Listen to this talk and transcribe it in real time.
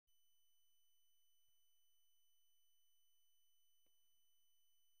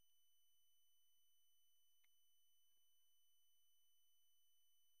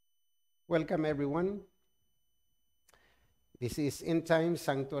Welcome, everyone. This is In Time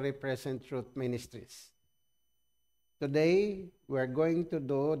Sanctuary Present Truth Ministries. Today, we are going to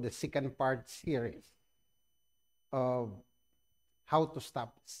do the second part series of how to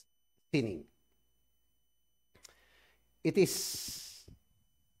stop sinning. It is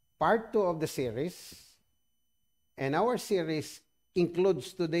part 2 of the series, and our series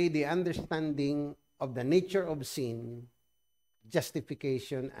includes today the understanding of the nature of sin,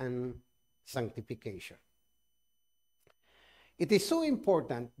 justification, and sanctification. It is so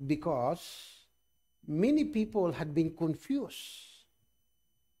important because many people had been confused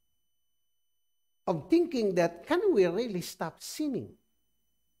of thinking that can we really stop sinning?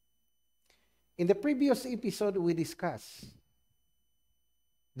 In the previous episode, we discussed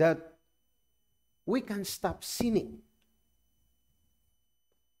that we can stop sinning.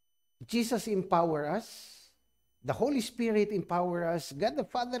 Jesus empowered us. The Holy Spirit empower us. God the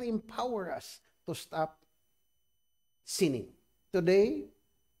Father empower us to stop sinning. Today,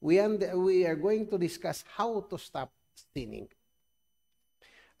 we are going to discuss how to stop sinning.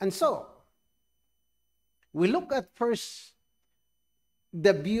 And so, we look at first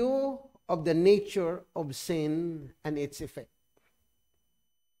the view of the nature of sin and its effect.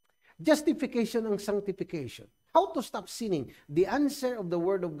 Justification and sanctification. How to stop sinning? The answer of the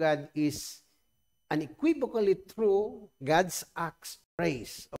Word of God is unequivocally through God's acts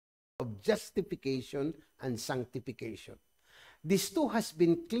praise of justification and sanctification. These two has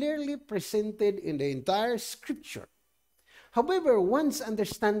been clearly presented in the entire Scripture. However, one's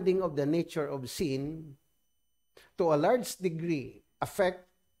understanding of the nature of sin to a large degree affect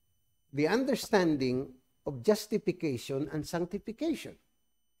the understanding of justification and sanctification.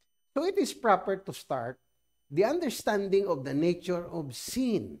 So it is proper to start the understanding of the nature of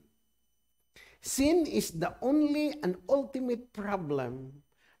sin. Sin is the only and ultimate problem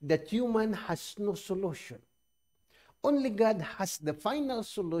that human has no solution. Only God has the final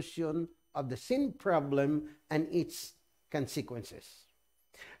solution of the sin problem and its consequences.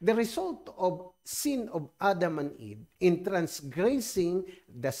 The result of sin of Adam and Eve in transgressing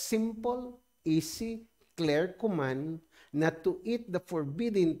the simple, easy, clear command not to eat the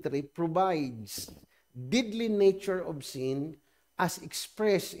forbidden tree provides deadly nature of sin as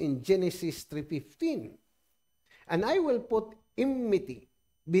expressed in Genesis 3:15. And I will put enmity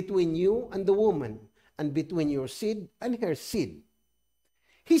between you and the woman, and between your seed and her seed.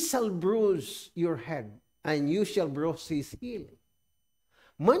 He shall bruise your head, and you shall bruise his heel.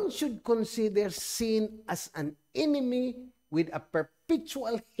 Man should consider sin as an enemy with a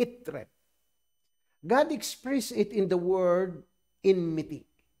perpetual hatred. God expressed it in the word enmity.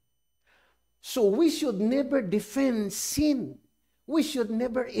 So we should never defend sin. We should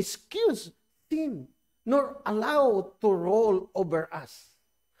never excuse sin, nor allow to roll over us.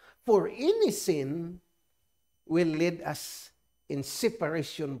 For any sin will lead us in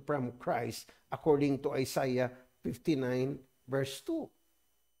separation from Christ, according to Isaiah 59, verse 2.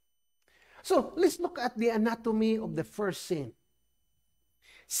 So let's look at the anatomy of the first sin.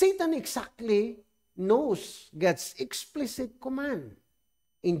 Satan exactly knows God's explicit command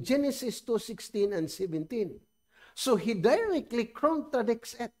in Genesis 2:16 and 17. So he directly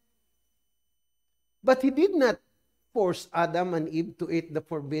contradicts it. But he did not force Adam and Eve to eat the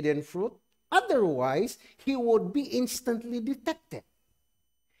forbidden fruit. Otherwise, he would be instantly detected.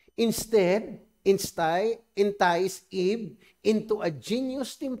 Instead, entice Eve into a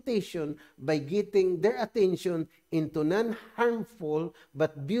genius temptation by getting their attention into non-harmful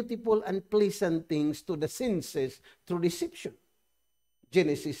but beautiful and pleasant things to the senses through deception.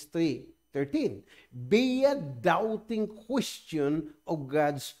 Genesis 3:13. Be a doubting question of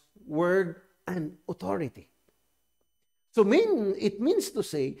God's word and authority. So it means to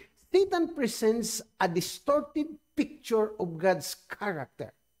say, Satan presents a distorted picture of God's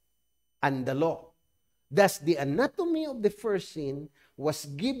character and the law. Thus, the anatomy of the first sin was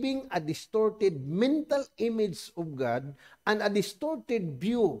giving a distorted mental image of God and a distorted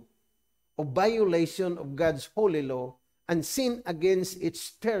view of violation of God's holy law and sin against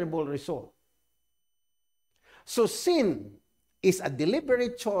its terrible result. So sin is a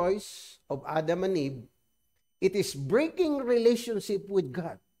deliberate choice of Adam and Eve. It is breaking relationship with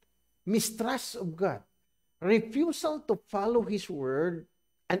God, mistrust of God, refusal to follow His word,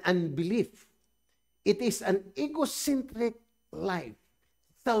 and unbelief. It is an egocentric life,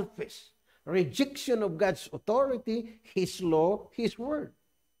 selfish, rejection of God's authority, His law, His word,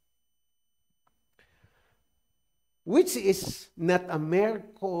 which is not a mere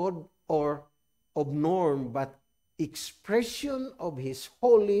code or of norm, but expression of His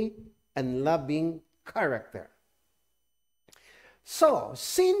holy and loving character. So,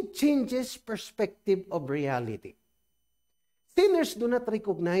 sin changes perspective of reality. Sinners do not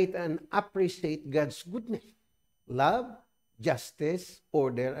recognize and appreciate God's goodness, love, justice,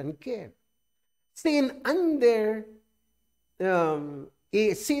 order, and care. Sin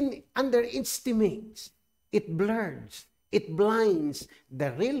underestimates, it blurs, it blinds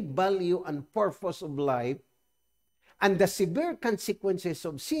the real value and purpose of life and the severe consequences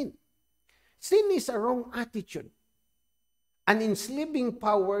of sin. Sin is a wrong attitude, an enslaving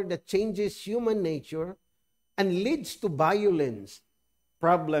power that changes human nature and leads to violence,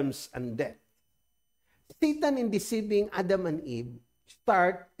 problems, and death. Satan, in deceiving Adam and Eve,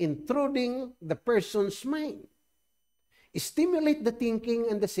 start intruding the person's mind, stimulate the thinking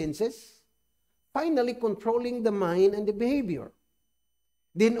and the senses, finally controlling the mind and the behavior,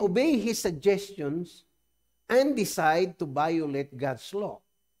 then obey his suggestions and decide to violate God's law.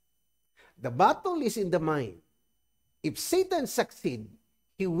 The battle is in the mind. If Satan succeeds,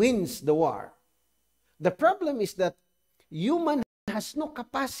 he wins the war. The problem is that human has no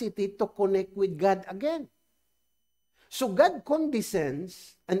capacity to connect with God again. So God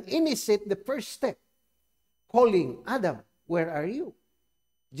condescends and initiates the first step, calling Adam, where are you?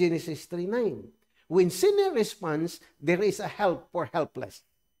 Genesis 3:9. When sinner responds, there is a help for helpless,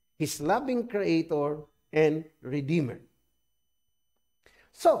 his loving creator and redeemer.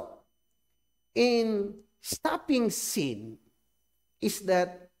 So, in stopping sin is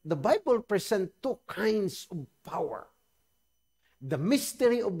that the Bible presents two kinds of power. The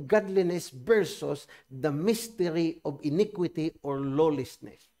mystery of godliness versus the mystery of iniquity or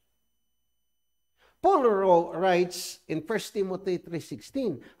lawlessness. Paul writes in 1 Timothy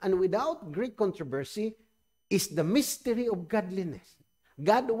 3:16, and without great controversy is the mystery of godliness.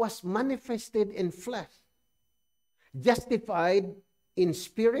 God was manifested in flesh, justified in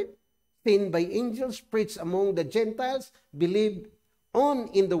spirit, seen by angels, preached among the Gentiles, believed on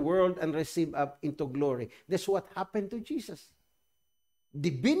in the world, and received up into glory. That's what happened to Jesus.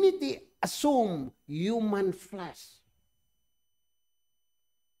 Divinity assumed human flesh.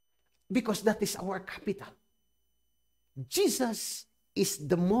 Because that is our capital. Jesus is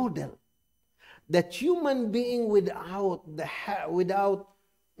the model that human being without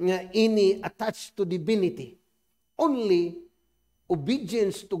any attached to divinity, only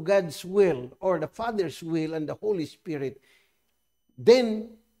obedience to God's will or the Father's will and the Holy Spirit,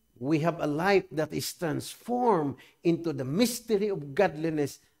 then we have a life that is transformed into the mystery of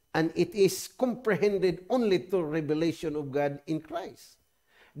godliness, and it is comprehended only through revelation of God in Christ.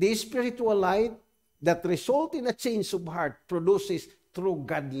 The spiritual life that results in a change of heart produces true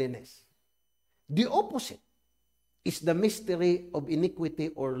godliness. The opposite is the mystery of iniquity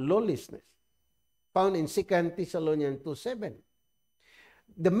or lawlessness, found in 2 Thessalonians 2:7.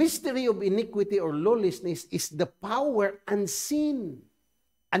 The mystery of iniquity or lawlessness is the power unseen,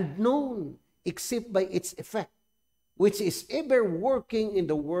 unknown, except by its effect, which is ever working in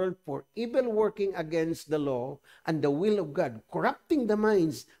the world for evil, working against the law and the will of God, corrupting the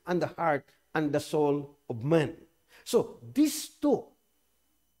minds and the heart and the soul of man. So these two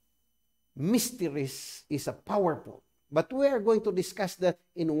mysteries is a powerful, but we are going to discuss that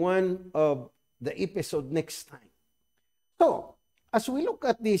in one of the episode next time. So, as we look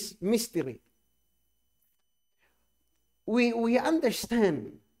at this mystery, we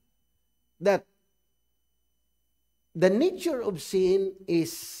understand that the nature of sin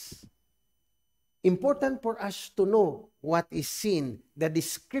is important for us to know what is sin, the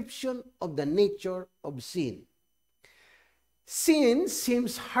description of the nature of sin. Sin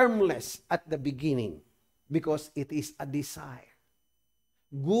seems harmless at the beginning because it is a desire,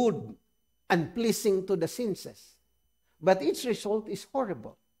 good and pleasing to the senses. But its result is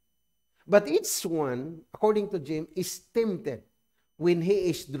horrible. But each one, according to James, is tempted when he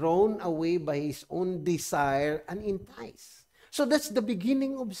is drawn away by his own desire and enticed. So that's the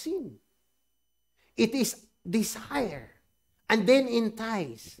beginning of sin. It is desire and then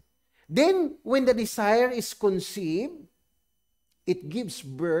entice. Then when the desire is conceived, it gives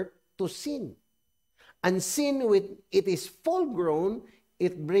birth to sin. And sin, when it is full grown,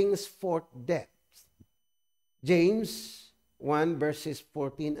 it brings forth death. James 1 verses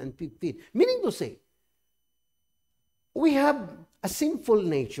 14 and 15. Meaning to say, we have a sinful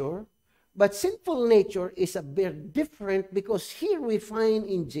nature, but sinful nature is a very different, because here we find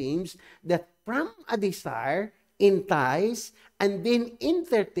in James that from a desire, entice, and then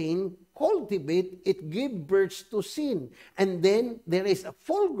entertain, cultivate, it gives birth to sin. And then there is a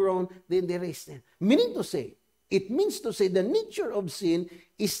full grown, then there is sin. Meaning to say, it means to say the nature of sin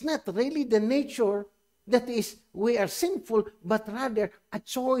is not really the nature that is we are sinful, but rather a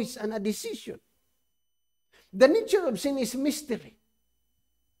choice and a decision. The nature of sin is mystery,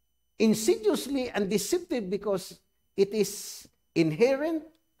 insidiously and deceptive because it is inherent,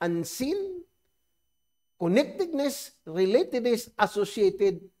 unseen, connectedness, relatedness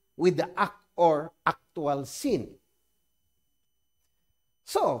associated with the act or actual sin.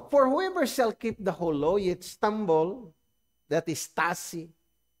 So, for whoever shall keep the whole law, yet stumble, that is tasi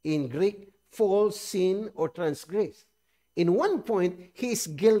in Greek, fall, sin, or transgress. In one point, he is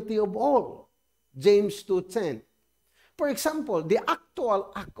guilty of all. James 2:10. For example, the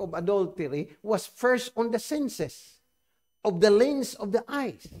actual act of adultery was first on the senses, of the lens of the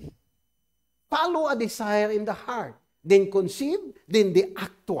eyes. Follow a desire in the heart, then conceived, then the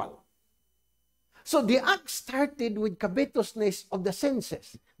actual. So the act started with covetousness of the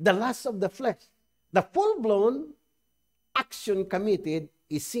senses, the lust of the flesh. The full-blown action committed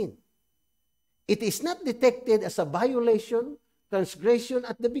is sin. It is not detected as a violation, transgression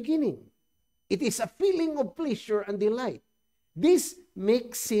at the beginning. It is a feeling of pleasure and delight. This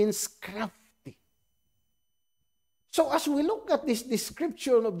makes sins crafty. So as we look at this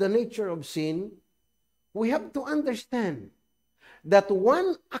description of the nature of sin, we have to understand that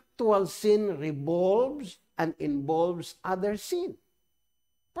one actual sin revolves and involves other sin.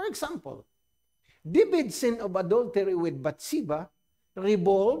 For example, David's sin of adultery with Bathsheba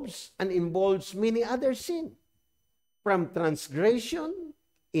revolves and involves many other sins, from transgression,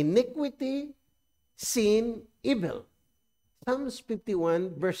 iniquity, sin, evil. Psalms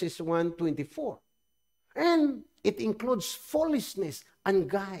 51 verses 1-24. And it includes foolishness and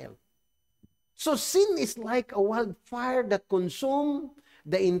guile. So sin is like a wildfire that consumes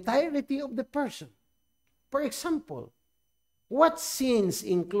the entirety of the person. For example, what sins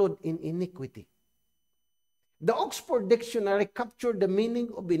include in iniquity? The Oxford Dictionary captured the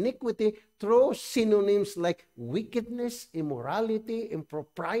meaning of iniquity through synonyms like wickedness, immorality,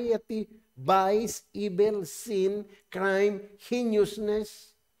 impropriety, vice, evil, sin, crime,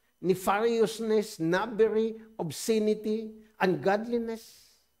 heinousness, nefariousness, knavery, obscenity, ungodliness.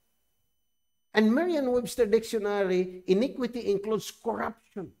 And Merriam-Webster Dictionary, iniquity includes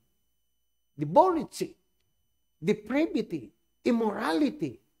corruption, debauchery, depravity,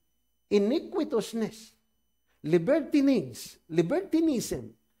 immorality, iniquitousness, libertinism,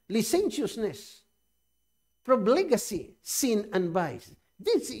 licentiousness, profligacy, sin, and vice.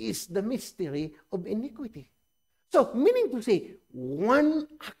 This is the mystery of iniquity. So, meaning to say, one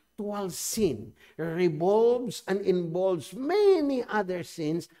actual sin revolves and involves many other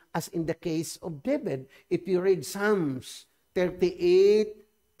sins, as in the case of David. If you read Psalms 38,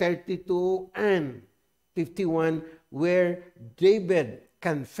 32, and 51, where David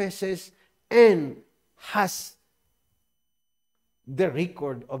confesses and has the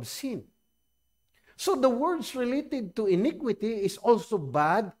record of sin. So the words related to iniquity is also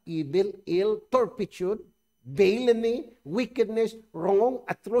bad, evil, ill, turpitude, villainy, wickedness, wrong,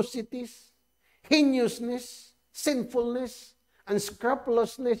 atrocities, heinousness, sinfulness,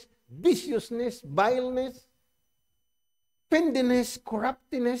 unscrupulousness, viciousness, vileness, filthiness,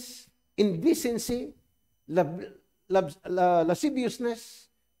 corruptness, indecency, lasciviousness,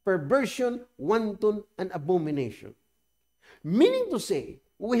 perversion, wanton, and abomination. Meaning to say,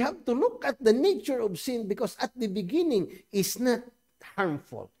 we have to look at the nature of sin because at the beginning, it's not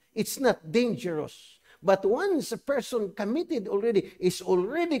harmful. It's not dangerous. But once a person committed already, is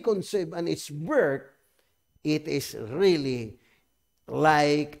already conceived and it's birth, it is really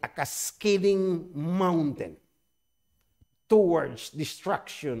like a cascading mountain towards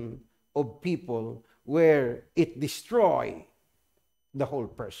destruction of people where it destroys the whole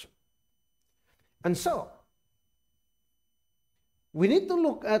person. And so, we need to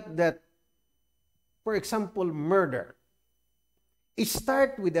look at that, for example, murder. It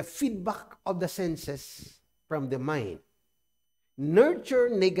starts with the feedback of the senses from the mind. Nurture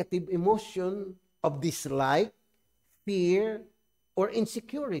negative emotion of dislike, fear, or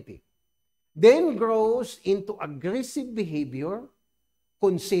insecurity. Then grows into aggressive behavior,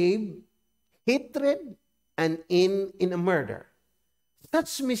 conceive hatred, and in a murder.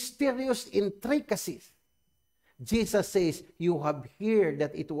 Such mysterious intricacies. Jesus says, you have heard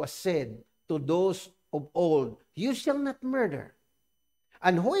that it was said to those of old, you shall not murder.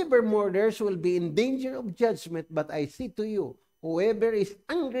 And whoever murders will be in danger of judgment. But I say to you, whoever is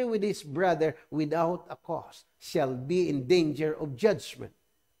angry with his brother without a cause shall be in danger of judgment.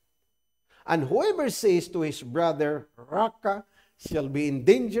 And whoever says to his brother, Raka, shall be in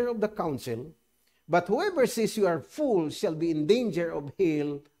danger of the council. But whoever says you are fool shall be in danger of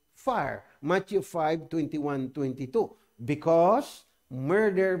hell fire. Matthew 5:21-22. Because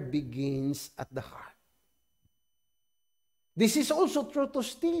murder begins at the heart. This is also true to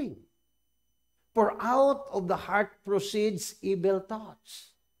stealing. For out of the heart proceeds evil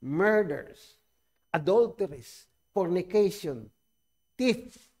thoughts, murders, adulteries, fornication,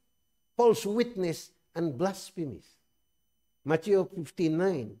 theft, false witness, and blasphemies. Matthew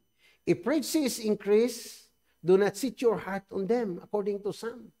 15:9. If riches increase, do not set your heart on them, according to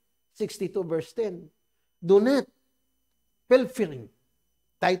Psalm 62 verse 10. Do not pilfering,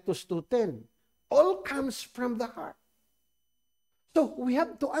 Titus 2:10. All comes from the heart. So we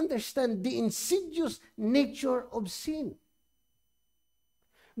have to understand the insidious nature of sin.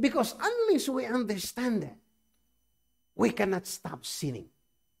 Because unless we understand that, we cannot stop sinning.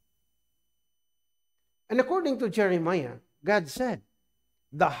 And according to Jeremiah, God said,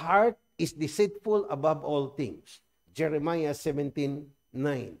 the heart is deceitful above all things. Jeremiah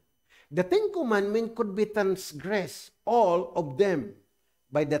 17:9. The Ten Commandments could be transgressed, all of them,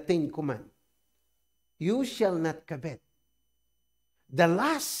 by the Ten Commandments. You shall not covet. The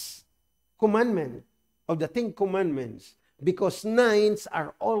last commandment of the Ten Commandments, because 9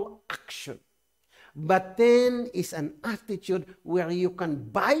 are all action. But 10 is an attitude where you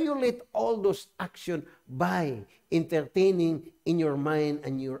can violate all those actions by entertaining in your mind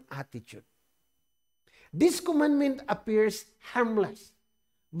and your attitude. This commandment appears harmless,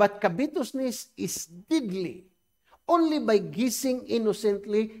 but covetousness is deadly. Only by guessing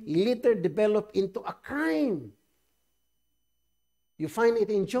innocently, later develop into a crime. You find it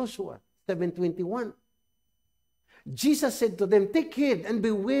in Joshua 7:21. Jesus said to them, take heed and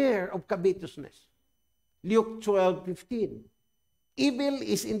beware of covetousness. Luke 12:15. Evil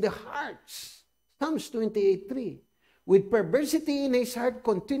is in the hearts. Psalms 28:3. With perversity in his heart,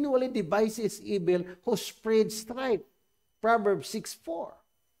 continually devises evil, who spreads strife. Proverbs 6:4.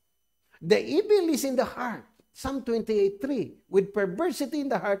 The evil is in the heart. Psalm 28:3. With perversity in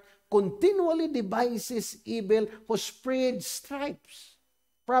the heart, continually devises evil, who spreads stripes.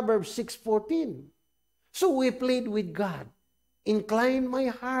 Proverbs 6:14. So we plead with God, incline my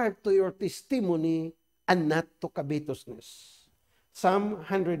heart to your testimony and not to covetousness. Psalm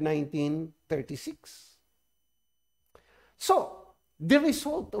 119:36. So, the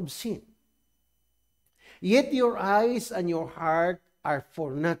result of sin. Yet your eyes and your heart are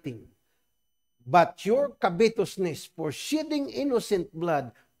for nothing, but your covetousness for shedding innocent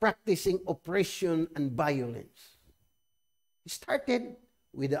blood, practicing oppression and violence. It started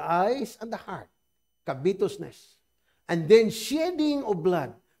with the eyes and the heart, covetousness, and then shedding of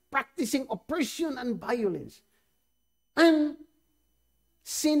blood, practicing oppression and violence. And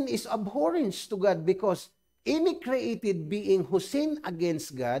sin is abhorrence to God, because any created being who sin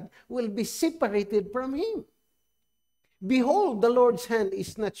against God will be separated from Him. Behold, the Lord's hand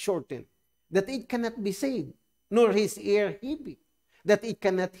is not shortened, that it cannot be saved, nor his ear heavy, that it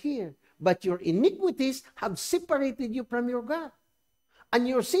cannot hear. But your iniquities have separated you from your God, and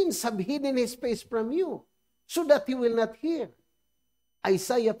your sins have hidden his face from you, so that he will not hear.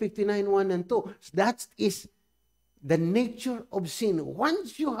 Isaiah 59:1 and 2. That is the nature of sin.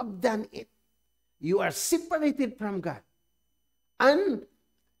 Once you have done it, you are separated from God. And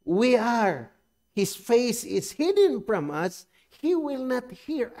his face is hidden from us, he will not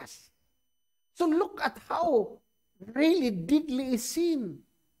hear us. So look at how really deadly is sin.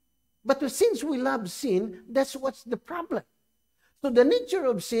 But since we love sin, that's what's the problem. So the nature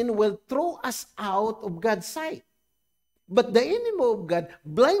of sin will throw us out of God's sight. But the enemy of God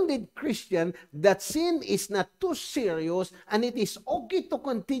blinded Christian that sin is not too serious and it is okay to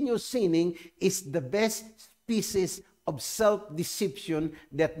continue sinning is the best species of self-deception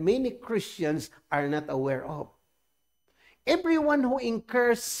that many Christians are not aware of. Everyone who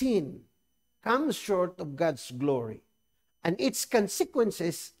incurs sin comes short of God's glory, and its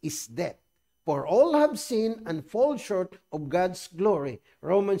consequences is death. For all have sinned and fall short of God's glory.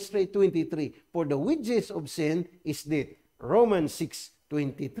 Romans 3:23. For the wages of sin is death. Romans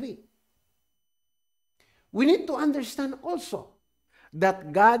 6:23. We need to understand also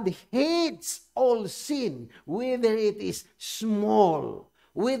that God hates all sin, whether it is small,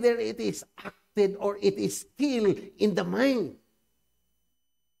 whether it is acted or it is still in the mind.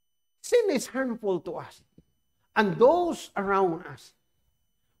 Sin is harmful to us and those around us.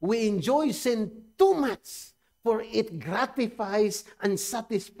 We enjoy sin too much, for it gratifies and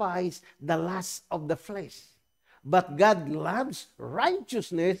satisfies the lust of the flesh. But God loves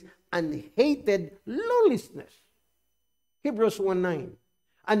righteousness and hated lawlessness. Hebrews 1:9.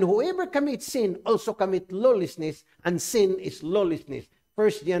 And whoever commits sin also commits lawlessness, and sin is lawlessness.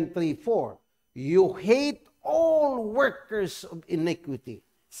 1 John 3:4. You hate all workers of iniquity.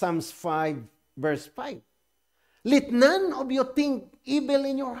 Psalms 5 verse 5. Let none of you think evil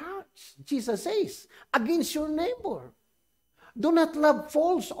in your hearts, Jesus says, against your neighbor. Do not love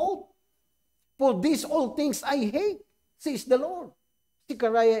false oath. For these all things I hate, says the Lord.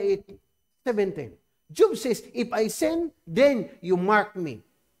 Zechariah 8:17. Job says, if I sin, then you mark me,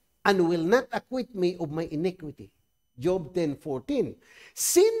 and will not acquit me of my iniquity. Job 10:14.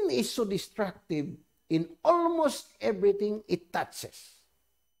 Sin is so destructive in almost everything it touches,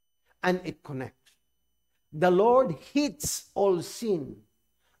 and it connects. The Lord hates all sin,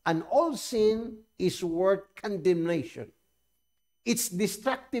 and all sin is worth condemnation. Its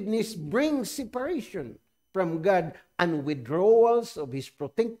destructiveness brings separation from God and withdrawals of His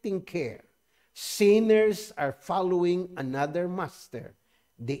protecting care. Sinners are following another master,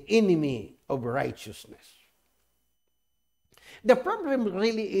 the enemy of righteousness. The problem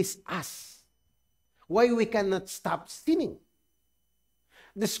really is us, why we cannot stop sinning.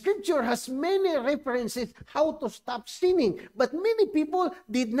 The scripture has many references how to stop sinning, but many people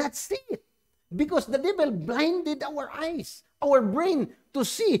did not see it because the devil blinded our eyes, our brain to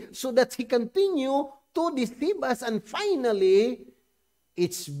see, so that he continue to deceive us, and finally,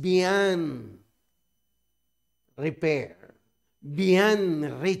 it's beyond repair,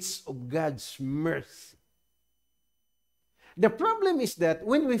 beyond reach of God's mercy. The problem is that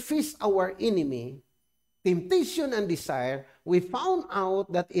when we face our enemy, temptation and desire, we found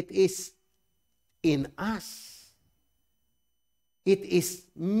out that it is in us. It is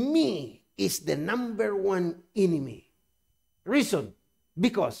me, is the number one enemy. Reason,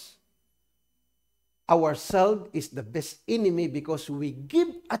 because ourselves is the best enemy because we give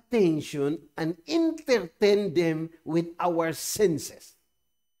attention and entertain them with our senses.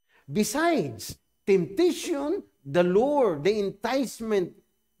 Besides, temptation, the lure, the enticement,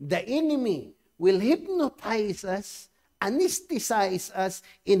 the enemy will hypnotize us, anesthetize us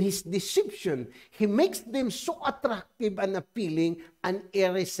in his deception. He makes them so attractive and appealing and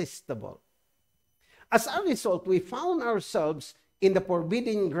irresistible. As a result, we found ourselves in the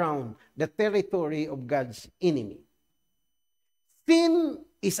forbidden ground, the territory of God's enemy. Sin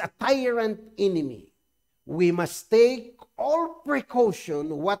is a tyrant enemy. We must take all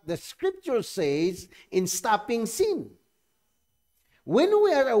precaution, what the scripture says, in stopping sin. When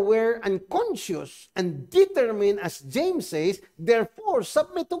we are aware and conscious and determined, as James says, therefore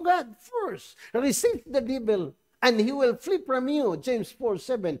submit to God first. Resist the devil, and he will flee from you, James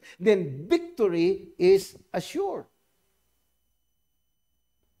 4:7. Then victory is assured.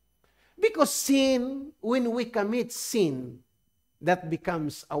 Because sin, when we commit sin, that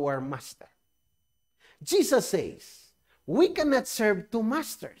becomes our master. Jesus says, we cannot serve two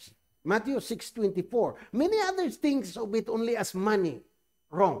masters. Matthew 6:24. Many other things of it only as money.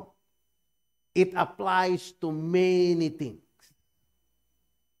 Wrong. It applies to many things.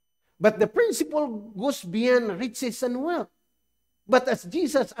 But the principle goes beyond riches and wealth. But as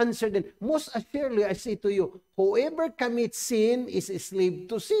Jesus answered them, most assuredly I say to you, whoever commits sin is a slave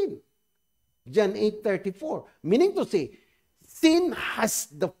to sin. John 8:34. Meaning to say, sin has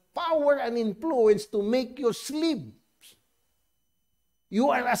the power and influence to make you slave. You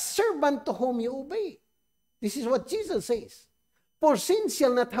are a servant to whom you obey. This is what Jesus says. For sin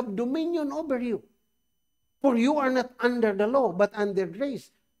shall not have dominion over you. For you are not under the law, but under grace.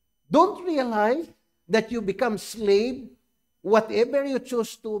 Don't realize that you become slave whatever you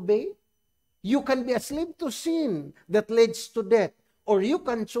choose to obey. You can be a slave to sin that leads to death, or you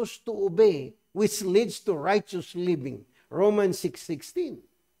can choose to obey, which leads to righteous living. Romans 6:16.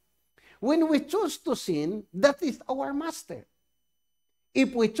 When we choose to sin, that is our master.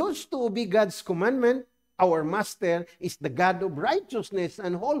 If we choose to obey God's commandment, our master is the God of righteousness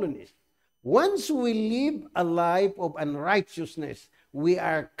and holiness. Once we live a life of unrighteousness, we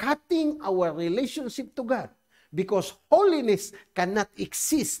are cutting our relationship to God because holiness cannot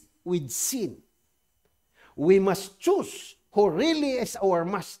exist with sin. We must choose who really is our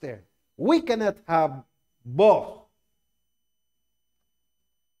master. We cannot have both.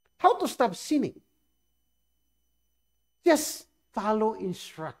 How to stop sinning? Just follow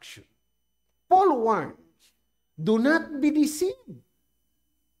instruction. Paul warns, do not be deceived.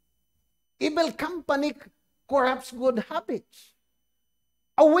 Evil company corrupts good habits.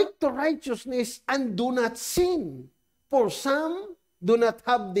 Awake to righteousness and do not sin. For some do not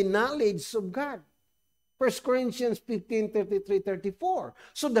have the knowledge of God. 1 Corinthians 15:33-34.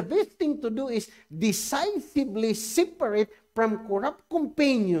 So the best thing to do is decisively separate from corrupt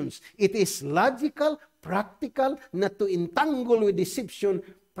companions. It is logical, practical, not to entangle with deception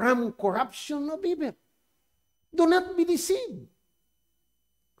from corruption of evil. Do not be deceived.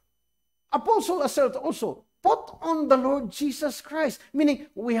 Apostle asserts also, put on the Lord Jesus Christ, meaning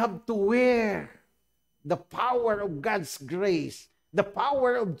we have to wear the power of God's grace, the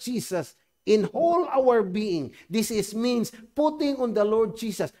power of Jesus in whole our being. Means putting on the Lord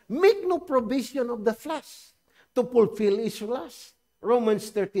Jesus. Make no provision of the flesh to fulfill his lust.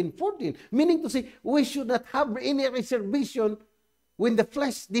 Romans 13:14. Meaning to say, we should not have any reservation when the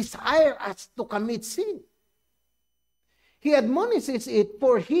flesh desires us to commit sin. He admonishes it,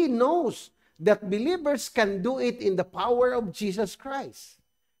 for he knows that believers can do it in the power of Jesus Christ.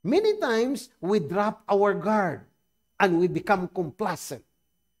 Many times, we drop our guard and we become complacent.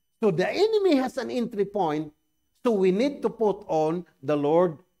 So the enemy has an entry point, so we need to put on the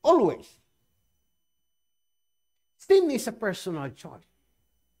Lord always. Sin is a personal choice.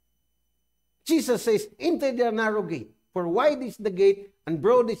 Jesus says, enter the narrow gate, for wide is the gate and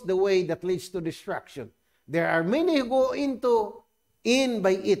broad is the way that leads to destruction. There are many who go in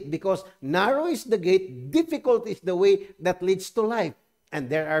by it, because narrow is the gate, difficult is the way that leads to life, and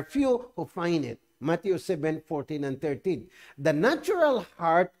there are few who find it. Matthew 7:14 and 13. The natural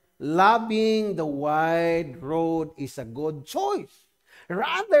heart loving the wide road is a good choice,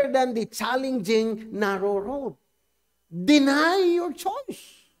 rather than the challenging narrow road. Deny your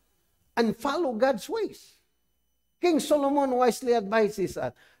choice and follow God's ways. King Solomon wisely advises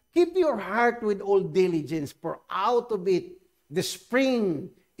us, keep your heart with all diligence, for out of it the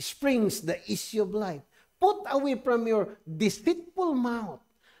springs the issue of life. Put away from your deceitful mouth,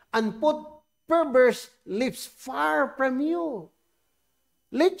 and put perverse lips far from you.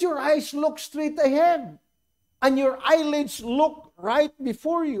 Let your eyes look straight ahead, and your eyelids look right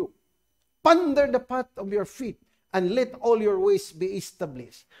before you. Ponder the path of your feet, and let all your ways be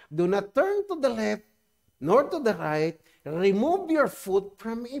established. Do not turn to the left, nor to the right. Remove your foot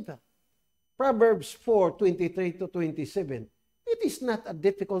from evil. Proverbs 4:23-27. It is not a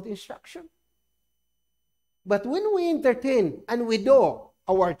difficult instruction. But when we entertain and we do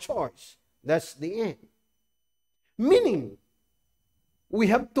our choice, that's the end. Meaning, we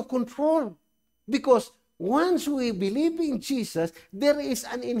have to control. Because once we believe in Jesus, there is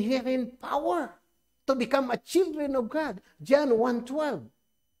an inherent power to become a children of God. John 1:12.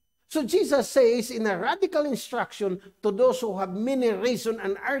 So Jesus says in a radical instruction to those who have many reasons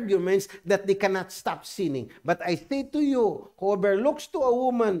and arguments that they cannot stop sinning. But I say to you, whoever looks to a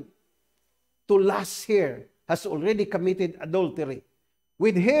woman to lust her has already committed adultery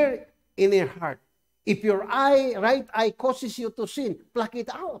with her in her heart. If your right eye causes you to sin, pluck it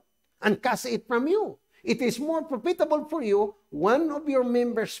out and cast it from you. It is more profitable for you one of your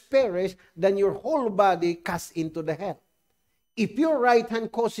members perish than your whole body cast into the hell. If your right hand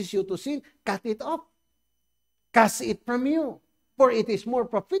causes you to sin, cut it off. Cast it from you. For it is more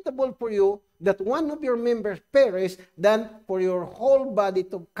profitable for you that one of your members perish than for your whole body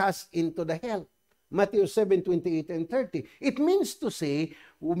to cast into the hell. Matthew 7:28 and 30. It means to say,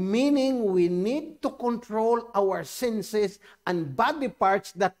 meaning we need to control our senses and body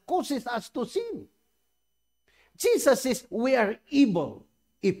parts that causes us to sin. Jesus says we are evil.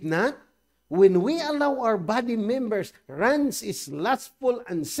 If not, when we allow our body members runs its lustful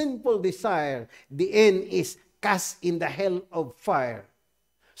and sinful desire, the end is cast in the hell of fire.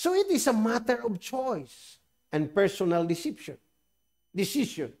 So it is a matter of choice and personal decision.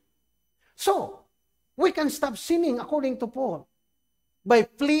 So, we can stop sinning according to Paul by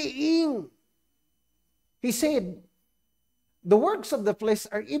fleeing. He said, the works of the flesh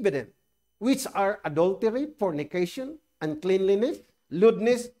are evident, which are adultery, fornication, uncleanliness,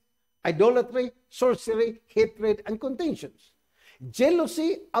 lewdness, idolatry, sorcery, hatred, and contentions,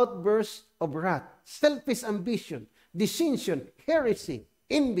 jealousy, outbursts of wrath, selfish ambition, dissension, heresy,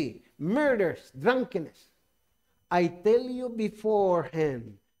 envy, murders, drunkenness. I tell you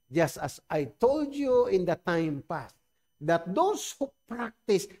beforehand, just as I told you in the time past, that those who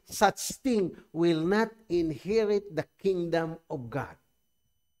practice such thing will not inherit the kingdom of God.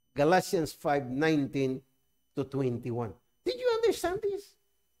 Galatians 5:19-21. Did you understand this?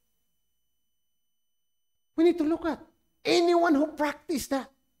 We need to look at anyone who practices that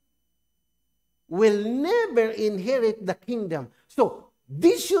will never inherit the kingdom. So,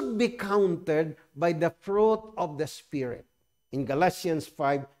 this should be countered by the fruit of the Spirit. In Galatians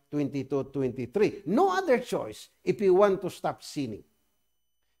 5:22-23. No other choice if you want to stop sinning.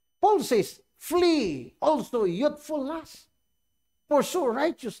 Paul says, flee also youthful lust. Pursue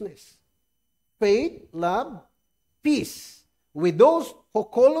righteousness, faith, love, peace with those who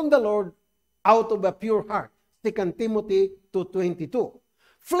call on the Lord out of a pure heart. 2 Timothy 2:22.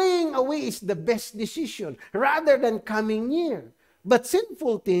 Fleeing away is the best decision rather than coming near. But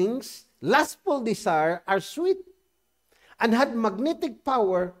sinful things, lustful desire are sweet and had magnetic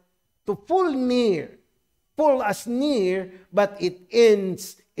power to pull us near, but it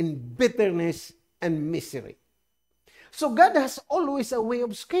ends in bitterness and misery. So God has always a way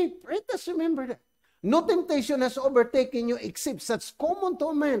of escape. Let us remember that. No temptation has overtaken you except such common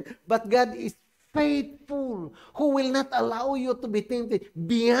to man, but God is faithful, who will not allow you to be tempted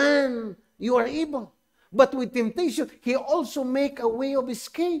beyond you are able. But with temptation, He also make a way of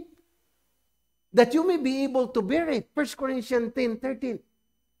escape, that you may be able to bear it. 1 Corinthians 10:13.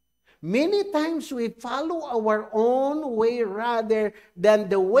 Many times we follow our own way rather than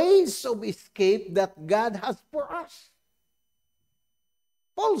the ways of escape that God has for us.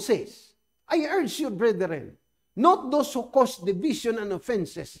 Paul says, I urge you, brethren, not those who cause division and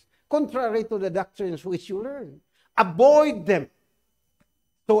offenses, contrary to the doctrines which you learn. Avoid them.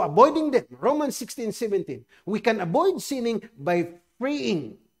 So avoiding them, Romans 16:17, we can avoid sinning by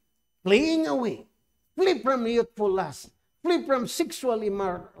fleeing away, flee from youthful lust, flee from sexual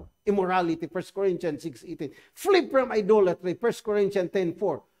immorality, 1 Corinthians 6:18, flee from idolatry, 1 Corinthians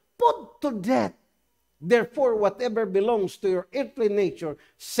 10:4. Put to death, therefore, whatever belongs to your earthly nature,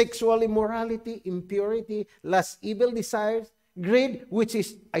 sexual immorality, impurity, lust, evil desires, greed, which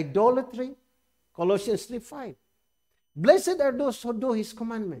is idolatry, Colossians 3:5. Blessed are those who do His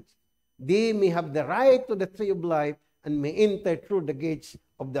commandments. They may have the right to the tree of life and may enter through the gates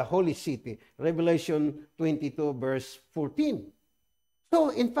of the holy city. Revelation 22, verse 14. So,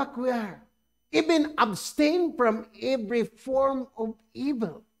 in fact, we are even abstain from every form of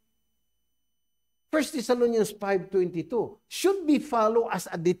evil. 1 Thessalonians 5:22 should be followed as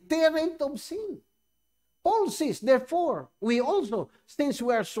a deterrent of sin. Paul says, therefore, we also, since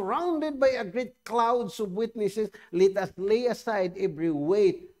we are surrounded by a great clouds of witnesses, let us lay aside every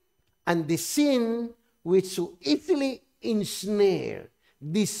weight and the sin which so easily ensnare,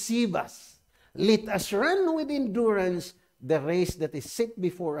 deceive us. Let us run with endurance the race that is set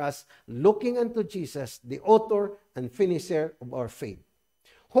before us, looking unto Jesus, the author and finisher of our faith.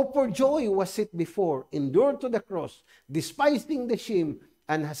 Who for joy was set before, endured to the cross, despising the shame,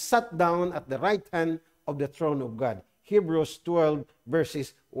 and has sat down at the right hand of the throne of God. Hebrews 12,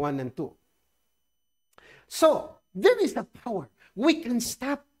 verses 1 and 2. So, there is a power. We can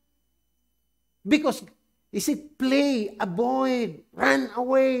stop. Because, is it play, avoid, run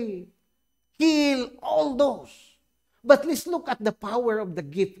away, kill, all those. But let's look at the power of the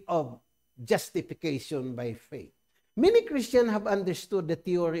gift of justification by faith. Many Christians have understood the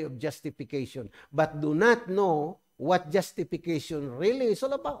theory of justification, but do not know what justification really is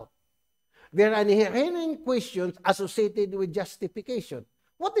all about. There are inherent questions associated with justification.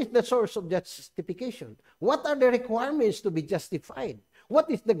 What is the source of justification? What are the requirements to be justified?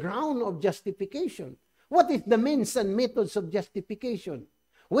 What is the ground of justification? What is the means and methods of justification?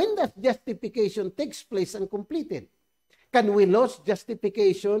 When does justification takes place and completed? Can we lose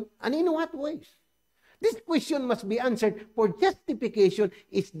justification, and in what ways? This question must be answered, for justification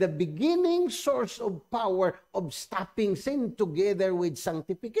is the beginning source of power of stopping sin together with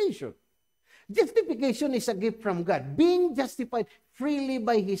sanctification. Justification is a gift from God, being justified freely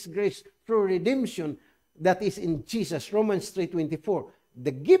by His grace through redemption that is in Jesus, Romans 3:24.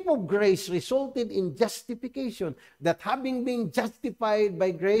 The gift of grace resulted in justification, that having been justified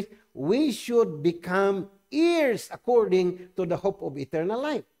by grace, we should become heirs according to the hope of eternal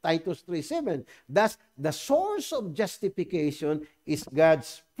life. Titus 3:7. Thus, the source of justification is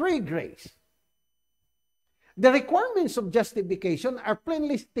God's free grace. The requirements of justification are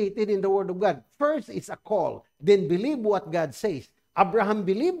plainly stated in the Word of God. First, it's a call. Then believe what God says. Abraham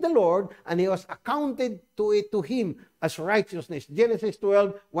believed the Lord, and he was accounted to him as righteousness. Genesis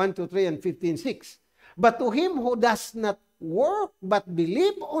 12, 1-3, and 15:6. But to him who does not work, but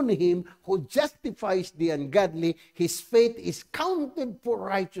believe on Him who justifies the ungodly, his faith is counted for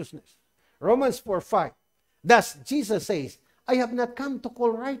righteousness. Romans 4:5. Thus, Jesus says, I have not come to call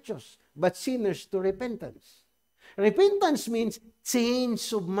righteous, but sinners to repentance. Repentance means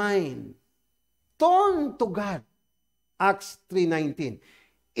change of mind. Turn to God. Acts 3:19.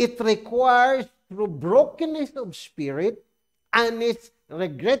 It requires through brokenness of spirit and its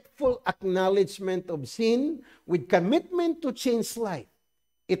regretful acknowledgement of sin with commitment to change life.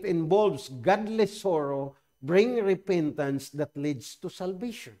 It involves godly sorrow, bring repentance that leads to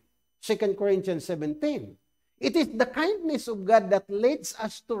salvation. 2 Corinthians 7:10. It is the kindness of God that leads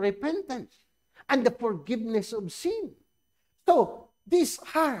us to repentance and the forgiveness of sin. So, these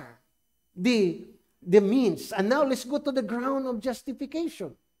are the means. And now let's go to the ground of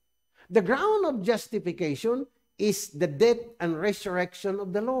justification. The ground of justification is the death and resurrection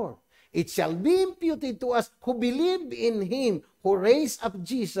of the Lord. It shall be imputed to us who believe in Him, who raised up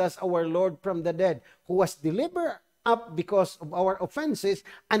Jesus our Lord from the dead, who was delivered up because of our offenses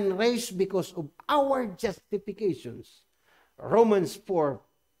and raised because of our justifications. Romans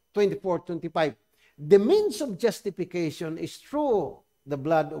 4:24-25. The means of justification is through the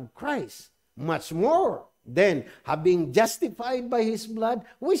blood of Christ. Much more, then, having justified by his blood,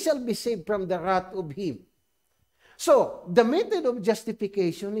 we shall be saved from the wrath of him. So, the method of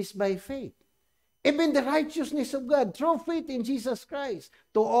justification is by faith. Even the righteousness of God through faith in Jesus Christ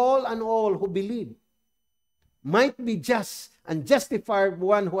to all and all who believe might be just and justified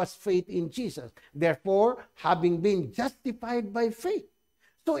one who has faith in Jesus. Therefore, having been justified by faith.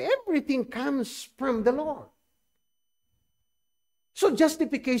 So everything comes from the Lord. So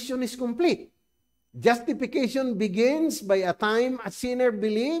justification is complete. Justification begins by a time a sinner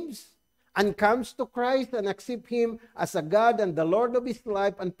believes and comes to Christ and accepts him as a God and the Lord of his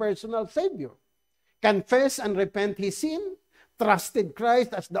life and personal Savior. Confess and repent his sin, trusted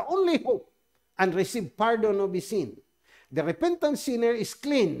Christ as the only hope, and receive pardon of his sin. The repentant sinner is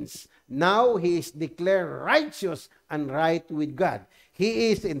cleansed. Now he is declared righteous and right with God.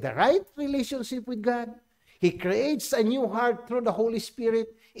 He is in the right relationship with God. He creates a new heart through the Holy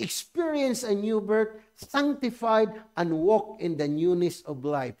Spirit, experience a new birth, sanctified, and walk in the newness of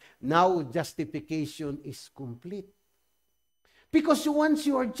life. Now justification is complete. Because once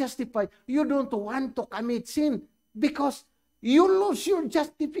you are justified, you don't want to commit sin because you lose your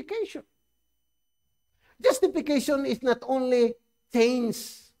justification. Justification is not only change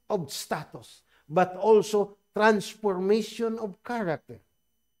of status, but also transformation of character.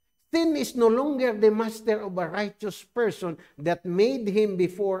 Sin is no longer the master of a righteous person that made him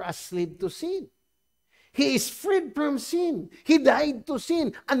before a slave to sin. He is freed from sin. He died to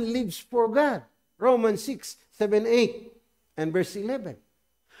sin and lives for God. Romans 6, 7, 8, and verse 11.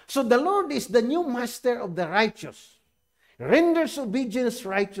 So the Lord is the new master of the righteous. Renders obedience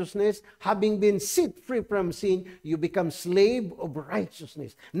righteousness. Having been set free from sin, you become slave of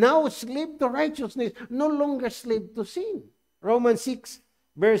righteousness. Now slave to righteousness, no longer slave to sin. Romans 6,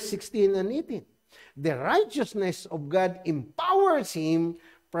 verse 16 and 18. The righteousness of God empowers him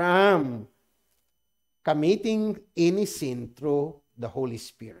from committing any sin through the Holy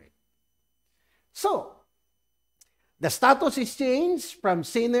Spirit. So, the status is changed from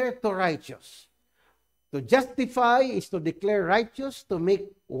sinner to righteous. To justify is to declare righteous, to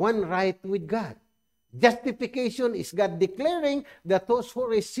make one right with God. Justification is God declaring that those who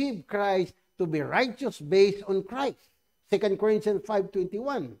receive Christ to be righteous based on Christ. 2 Corinthians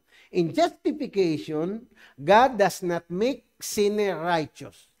 5:21. In justification, God does not make sinner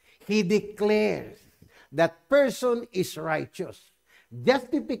righteous. He declares that person is righteous.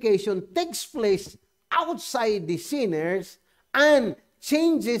 Justification takes place outside the sinners and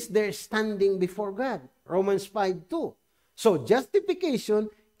changes their standing before God. Romans 5:2. So justification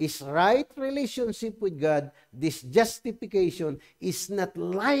is right relationship with God. This justification is not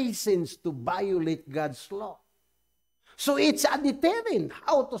licensed to violate God's law. So it's a deterrent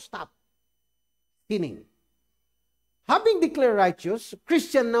how to stop sinning. Having declared righteous,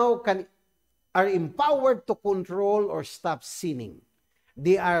 Christians now are empowered to control or stop sinning.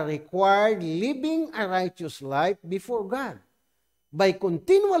 They are required living a righteous life before God. By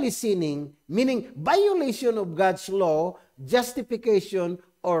continually sinning, meaning violation of God's law, justification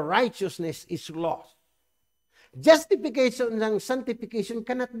or righteousness is lost. Justification and sanctification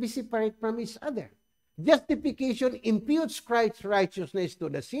cannot be separate from each other. Justification imputes Christ's righteousness to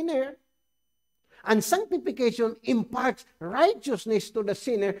the sinner, and sanctification imparts righteousness to the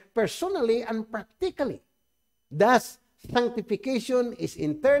sinner personally and practically. Thus, sanctification is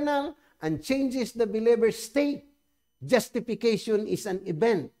internal and changes the believer's state. Justification is an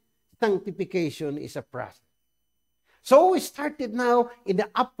event. Sanctification is a process. So we started now in the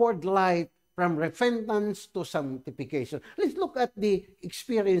upward life from repentance to sanctification. Let's look at the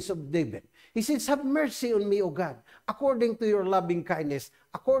experience of David. He says, have mercy on me, O God, according to your loving kindness,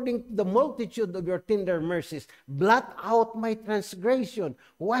 according to the multitude of your tender mercies. Blot out my transgression.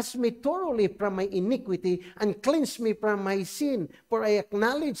 Wash me thoroughly from my iniquity and cleanse me from my sin. For I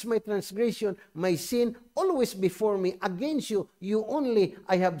acknowledge my transgression, my sin always before me. Against you, you only,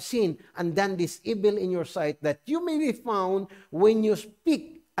 I have sinned and done this evil in your sight, that you may be found when you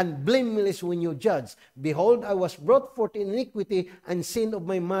speak and blameless when you judge. Behold, I was brought forth in iniquity, and sin of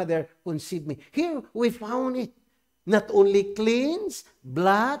my mother conceived me. Here we found it. Not only cleanse,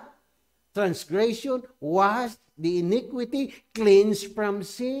 blot, transgression, wash, the iniquity, cleanse from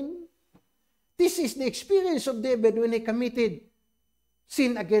sin. This is the experience of David when he committed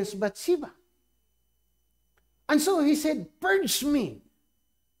sin against Bathsheba. And so he said, purge me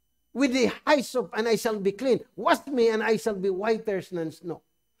with the hyssop, and I shall be clean. Wash me, and I shall be whiter than snow.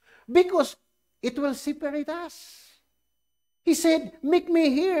 Because it will separate us. He said, make me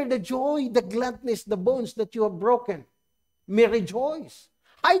hear the joy, the gladness, the bones that you have broken may rejoice.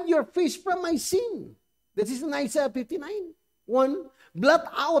 Hide your face from my sin. This is in Isaiah 59. 1. Blot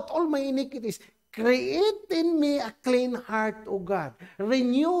out all my iniquities. Create in me a clean heart, O God.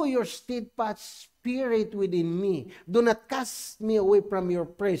 Renew your steadfast spirit within me. Do not cast me away from your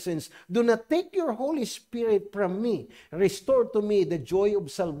presence. Do not take your Holy Spirit from me. Restore to me the joy of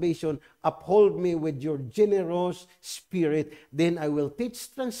salvation. Uphold me with your generous spirit. Then I will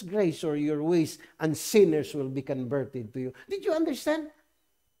teach transgressor your ways, and sinners will be converted to you. Did you understand?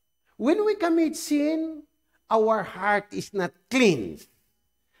 When we commit sin, our heart is not clean.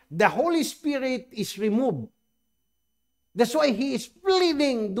 The Holy Spirit is removed. That's why He is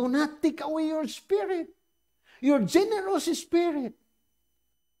pleading, do not take away your spirit, your generous spirit.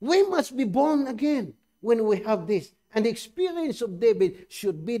 We must be born again when we have this. And the experience of David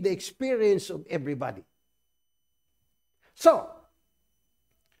should be the experience of everybody. So,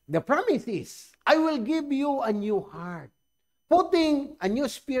 the promise is, I will give you a new heart, putting a new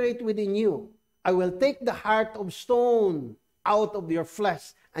spirit within you. I will take the heart of stone out of your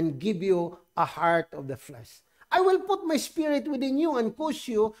flesh and give you a heart of the flesh. I will put my spirit within you and push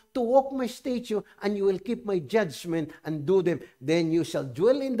you to walk my statute, and you will keep my judgment and do them. Then you shall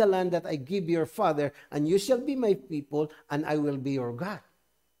dwell in the land that I give your father, and you shall be my people, and I will be your God.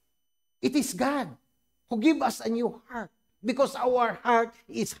 It is God who gives us a new heart, because our heart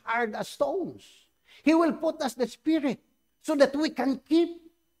is hard as stones. He will put us the spirit so that we can keep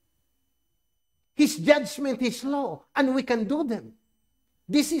His judgment, His law, and we can do them.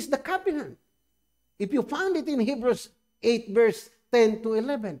 This is the covenant. If you found it in Hebrews 8, verse 10 to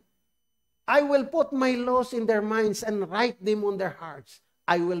 11, I will put my laws in their minds and write them on their hearts.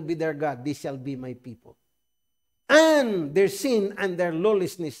 I will be their God. They shall be my people. And their sin and their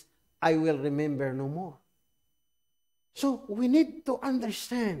lawlessness I will remember no more. So we need to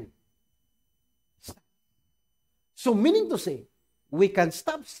understand. So meaning to say, we can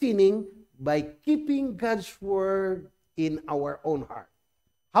stop sinning by keeping God's word in our own heart.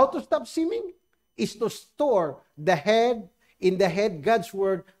 How to stop sinning? Is to store in the head God's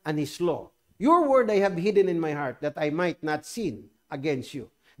word and His law. Your word I have hidden in my heart, that I might not sin against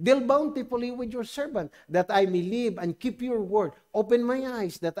you. Deal bountifully with your servant, that I may live and keep your word. Open my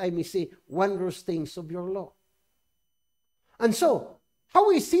eyes, that I may see wondrous things of your law. And so,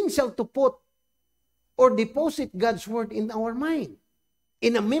 how essential to put or deposit God's word in our mind,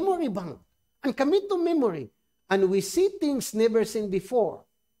 in a memory bank, and commit to memory. And we see things never seen before.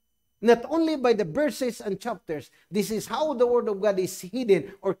 Not only by the verses and chapters. This is how the word of God is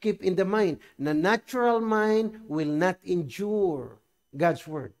hidden or kept in the mind. The natural mind will not endure God's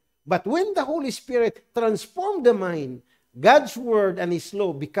word. But when the Holy Spirit transforms the mind, God's word and His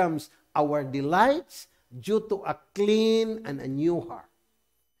law becomes our delights due to a clean and a new heart.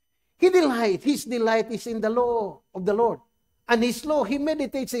 His delight is in the law of the Lord. And His law, He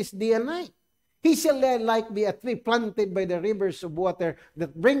meditates His day and night. He shall like be a tree planted by the rivers of water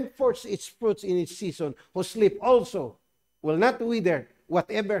that bring forth its fruits in its season, whose leaf also will not wither.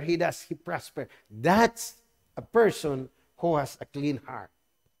 Whatever he does, he prosper. That's a person who has a clean heart.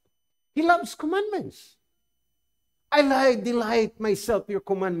 He loves commandments. I delight myself your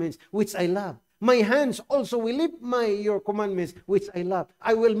commandments, which I love. My hands also will lift your commandments, which I love.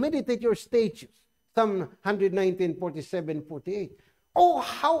 I will meditate your statutes. Psalm 119, 47, 48. Oh,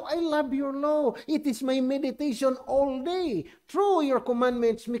 how I love your law. It is my meditation all day. Through your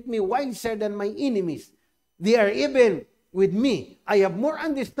commandments make me wiser than my enemies. They are even with me. I have more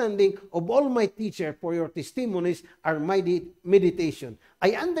understanding of all my teacher, for your testimonies are my meditation.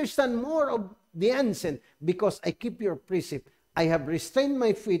 I understand more of the ancient, because I keep your precept. I have restrained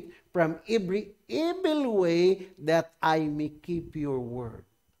my feet from every evil way, that I may keep your word.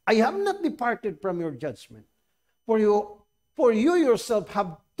 I have not departed from your judgment. For you yourself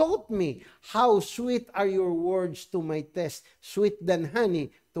have taught me how sweet are your words to my taste, sweet than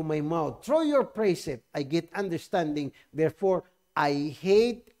honey to my mouth. Through your precept I get understanding, therefore I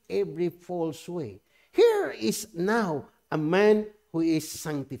hate every false way. Here is now a man who is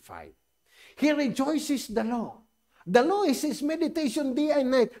sanctified. He rejoices the law. The law is his meditation day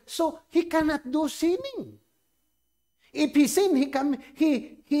and night, so he cannot do sinning. If he sin,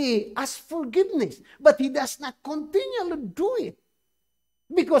 he asks forgiveness, but he does not continually do it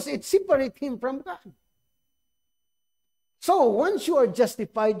because it separates him from God. So once you are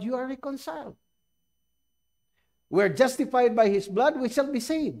justified, you are reconciled. We are justified by His blood, we shall be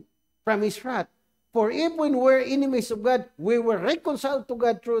saved from His wrath. For if when we were enemies of God, we were reconciled to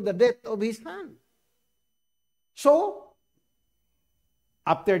God through the death of His Son. So,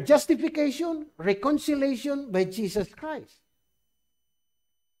 after justification, reconciliation by Jesus Christ.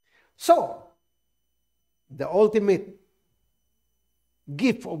 So, the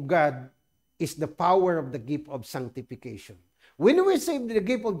gift of God is the power of the gift of sanctification. When we receive the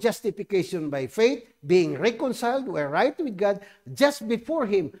gift of justification by faith, being reconciled, we're right with God just before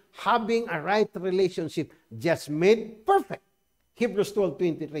Him, having a right relationship, just made perfect. Hebrews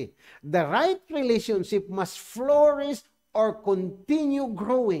 12:23. The right relationship must flourish or continue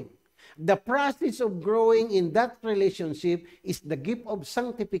growing. The process of growing in that relationship is the gift of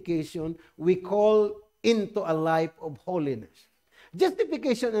sanctification we call into a life of holiness.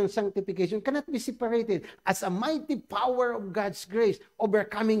 Justification and sanctification cannot be separated as a mighty power of God's grace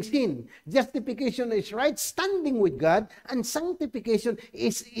overcoming sin. Justification is right standing with God, and sanctification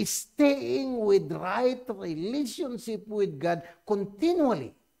is staying with right relationship with God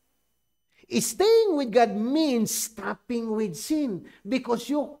continually. Staying with God means stopping with sin, because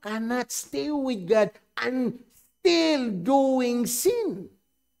you cannot stay with God and still doing sin.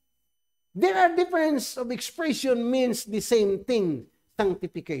 There are difference of expression means the same thing,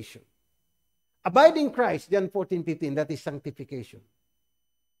 sanctification. Abide in Christ, John 14:15, that is sanctification.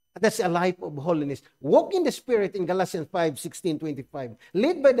 That's a life of holiness. Walk in the Spirit in Galatians 5:16-25.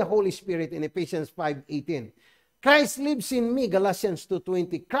 Led by the Holy Spirit in Ephesians 5:18. Christ lives in me, Galatians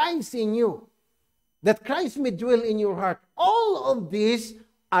 2:20. Christ in you, that Christ may dwell in your heart. All of these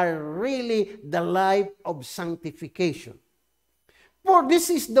are really the life of sanctification. For this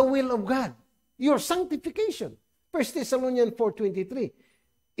is the will of God, your sanctification. 1 Thessalonians 4:23.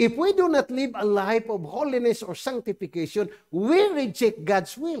 If we do not live a life of holiness or sanctification, we reject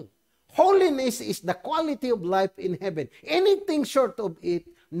God's will. Holiness is the quality of life in heaven. Anything short of it,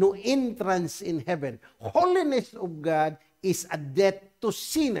 no entrance in heaven. Holiness of God is a death to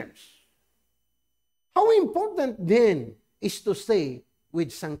sinners. How important then is to stay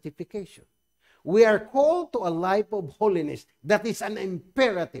with sanctification? We are called to a life of holiness. That is an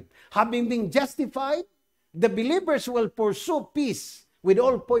imperative. Having been justified, the believers will pursue peace with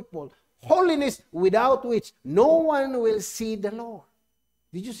all people. Holiness without which no one will see the Lord.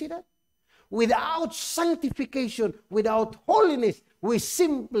 Did you see that? Without sanctification, without holiness, we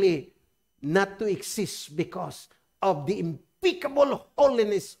simply not to exist because of the impeccable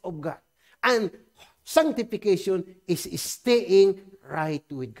holiness of God. And sanctification is staying right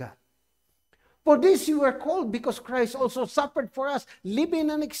with God. For this you are called, because Christ also suffered for us,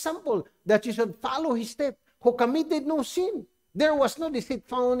 living an example that you should follow His step, who committed no sin. There was no deceit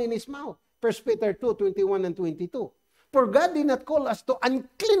found in His mouth. 1 Peter 2:21 and 22. For God did not call us to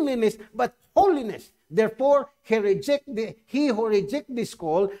uncleanliness, but holiness. Therefore, he who rejects this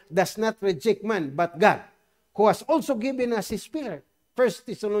call does not reject man, but God, who has also given us His Spirit. 1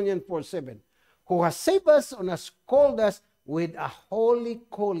 Thessalonians 4:7. Who has saved us and has called us with a holy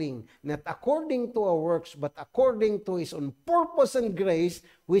calling, not according to our works, but according to His own purpose and grace,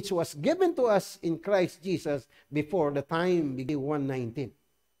 which was given to us in Christ Jesus before the time began. 1:19.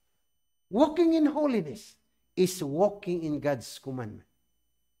 Walking in holiness is walking in God's commandment.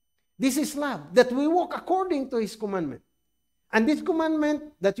 This is love, that we walk according to His commandment. And this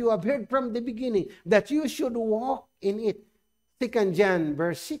commandment that you have heard from the beginning, that you should walk in it. 2 John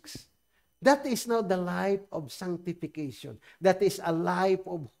verse 6. That is now the life of sanctification. That is a life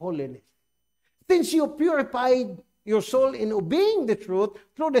of holiness. Since you purified your soul in obeying the truth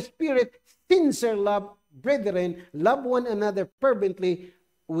through the Spirit, sincere love, brethren, love one another fervently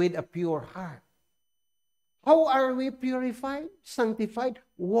with a pure heart. How are we purified, sanctified?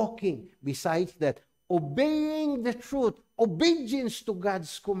 Walking. Besides that, obeying the truth, obedience to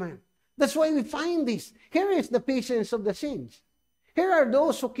God's command. That's why we find this. Here is the patience of the saints. Here are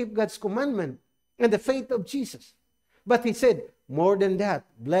those who keep God's commandment and the faith of Jesus. But He said, more than that,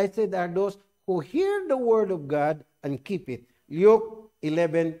 blessed are those who hear the word of God and keep it. Luke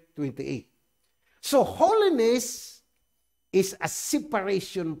 11:28. So holiness is a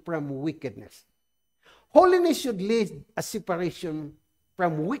separation from wickedness. Holiness should lead a separation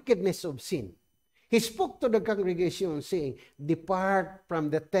from wickedness of sin. He spoke to the congregation saying, depart from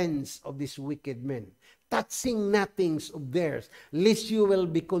the tents of these wicked men, touching nothings of theirs, lest you will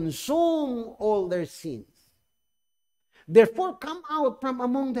be consumed all their sins. Therefore come out from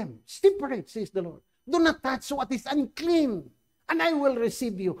among them, separate, says the Lord. Do not touch what is unclean, and I will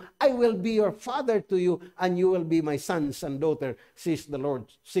receive you. I will be your father to you, and you will be my sons and daughter, says the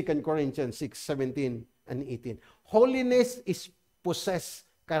Lord. 2 Corinthians 6:17 and 18. Holiness is possessed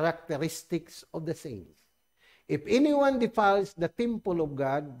characteristics of the saints. If anyone defiles the temple of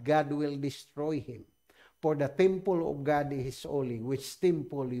God, God will destroy him. For the temple of God is holy, which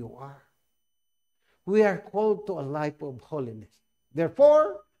temple you are. We are called to a life of holiness.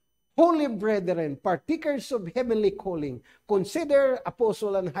 Therefore, holy brethren, partakers of heavenly calling, consider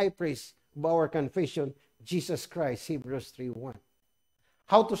Apostle and High Priest of our confession, Jesus Christ, Hebrews 3:1.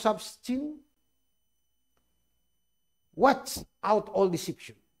 How to stop sin? Watch out all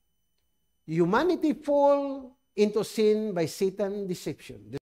deception. Humanity fall into sin by Satan's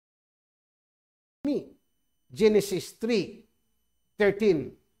deception. Genesis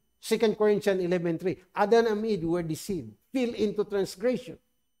 3:13, 2 Corinthians 11:3. Adam and Eve were deceived, fell into transgression.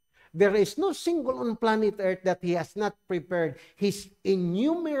 There is no single on planet Earth that he has not prepared his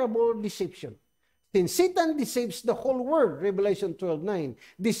innumerable deception. Since Satan deceives the whole world, Revelation 12:9,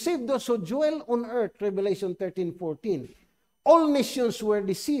 deceived those who dwell on earth, Revelation 13:14. All nations were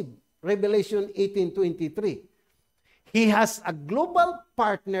deceived, Revelation 18:23. He has a global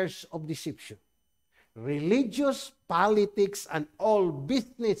partners of deception. Religious, politics, and all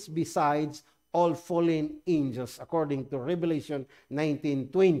business besides all fallen angels, according to Revelation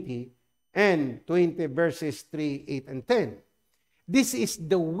 19:20 and 20 verses 3, 8, and 10. This is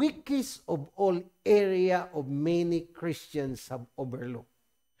the weakest of all area of many Christians have overlooked.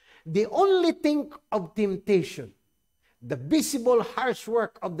 They only think of temptation, the visible harsh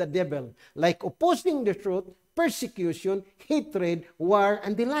work of the devil, like opposing the truth, persecution, hatred, war,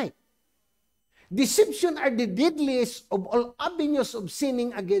 and the like. Deception are the deadliest of all avenues of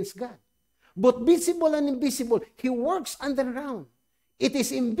sinning against God. Both visible and invisible, he works underground. It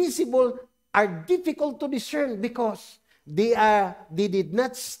is invisible, are difficult to discern because they did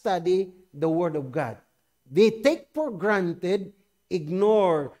not study the Word of God. They take for granted,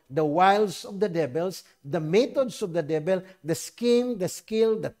 ignore the wiles of the devils, the methods of the devil, the scheme, the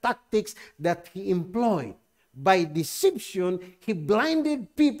skill, the tactics that he employed. By deception, he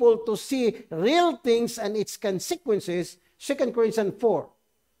blinded people to see real things and its consequences. 2 Corinthians 4.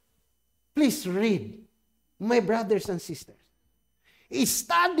 Please read, my brothers and sisters.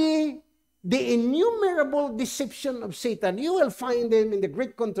 Study the innumerable deception of Satan. You will find them in the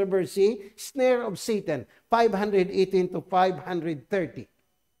Greek controversy, snare of Satan, 518 to 530.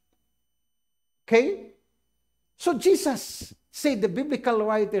 Okay? So Jesus said, the biblical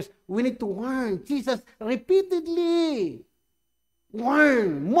writers, we need to warn. Jesus repeatedly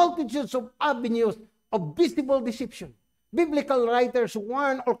warned multitudes of avenues of visible deception. Biblical writers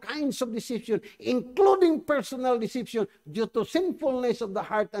warn all kinds of deception, including personal deception due to sinfulness of the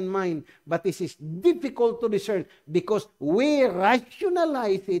heart and mind. But this is difficult to discern because we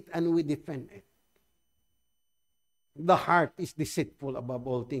rationalize it and we defend it. The heart is deceitful above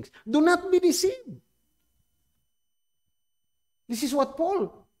all things. Do not be deceived. This is what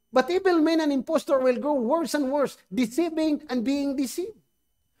Paul. But evil men and impostor will grow worse and worse, deceiving and being deceived.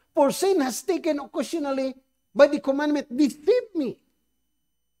 For sin has taken occasionally by the commandment, deceive me.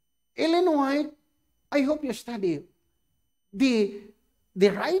 Ellen White, I hope you study the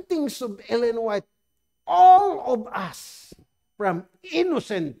writings of Ellen White. All of us, from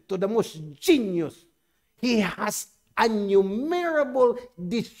innocent to the most genius, he has innumerable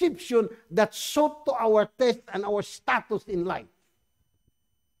deception that sought to our test and our status in life.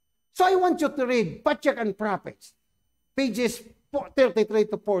 So I want you to read Patriarch and Prophets, pages 33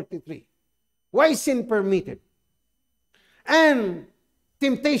 to 43. Why sin permitted? And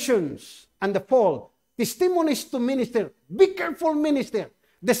temptations and the fall. Testimonies to minister. Be careful, minister.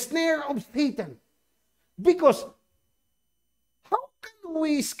 The snare of Satan. Because how can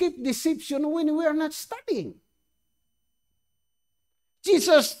we escape deception when we are not studying?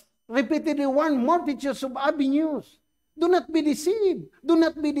 Jesus repeatedly warned multitudes of avenues. Do not be deceived. Do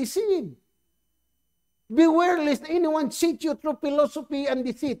not be deceived. Beware lest anyone cheat you through philosophy and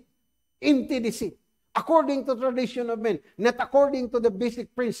deceit. Empty deceit. According to tradition of men. Not according to the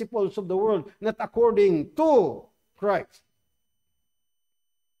basic principles of the world. Not according to Christ.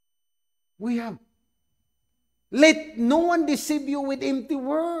 We have. Let no one deceive you with empty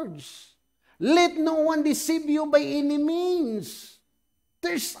words. Let no one deceive you by any means.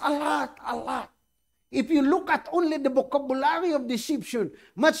 There's a lot. If you look at only the vocabulary of deception,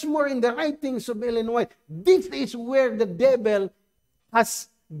 much more in the writings of Ellen White, this is where the devil has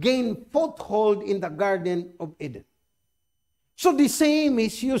gained foothold in the Garden of Eden. So the same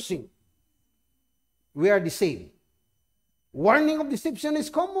is using. We are deceived. Warning of deception is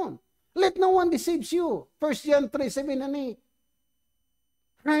common. Let no one deceive you. 1 John 3, 7 and 8.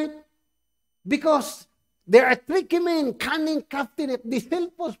 Right? Because there are tricky men, cunning, craftiness,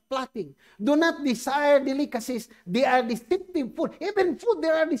 deceitful plotting. Do not desire delicacies. They are deceptive food. Even food,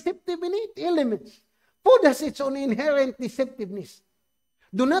 there are deceptive in it, elements. Food has its own inherent deceptiveness.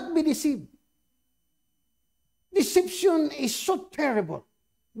 Do not be deceived. Deception is so terrible,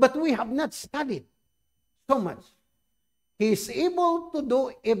 but we have not studied so much. He is able to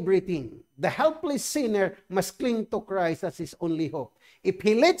do everything. The helpless sinner must cling to Christ as his only hope. If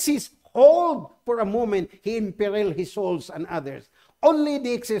he lets his hold for a moment, he imperil his souls and others. Only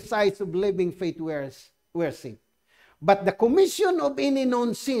the exercise of living faith were saved. But the commission of any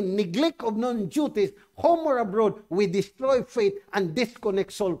known sin, neglect of known duties, home or abroad, we destroy faith and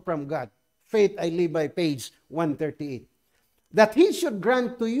disconnect soul from God. Faith I live by, page 138. That he should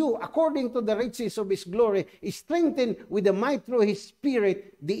grant to you, according to the riches of his glory, is strengthened with the might through his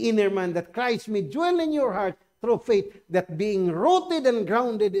spirit, the inner man, that Christ may dwell in your heart through faith, that being rooted and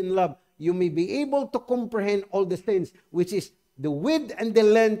grounded in love, you may be able to comprehend all the things, which is the width and the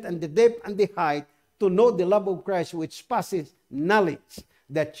length and the depth and the height, to know the love of Christ which passes knowledge,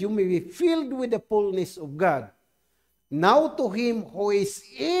 that you may be filled with the fullness of God. Now to him who is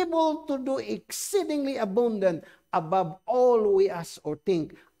able to do exceedingly abundant above all we ask or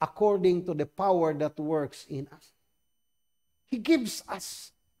think, according to the power that works in us. He gives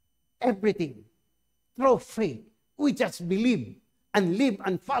us everything through faith. We just believe and live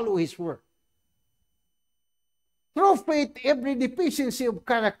and follow his word. Through faith, every deficiency of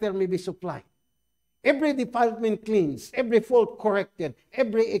character may be supplied, every defilement cleansed, every fault corrected,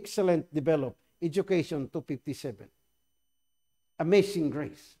 every excellent developed. Education 257. Amazing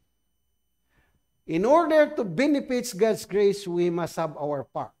grace. In order to benefit God's grace, we must have our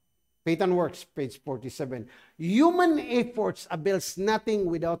part. Faith and Works, page 47. Human efforts avails nothing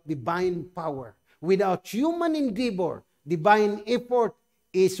without divine power. Without human endeavor, divine effort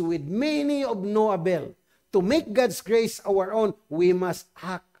is with many of no avail. To make God's grace our own, we must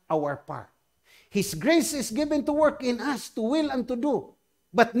act our part. His grace is given to work in us, to will and to do,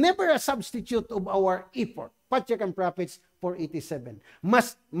 but never a substitute of our effort. Patriarch and Prophets 487.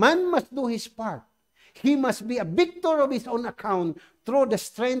 Man must do his part. He must be a victor of his own account through the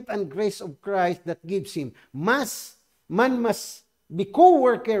strength and grace of Christ that gives him. Man must be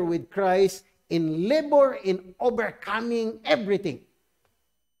co-worker with Christ in labor in overcoming everything.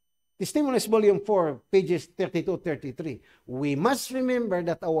 Testimonies, Volume 4, pages 32-33. We must remember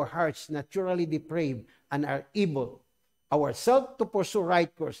that our hearts naturally depraved and are evil, ourselves to pursue right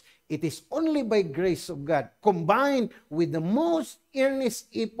course. It is only by grace of God, combined with the most earnest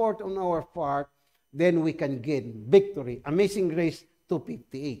effort on our part, then we can gain victory. Amazing Grace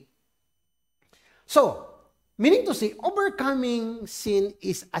 258. So, meaning to say, overcoming sin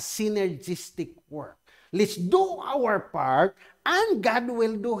is a synergistic work. Let's do our part, and God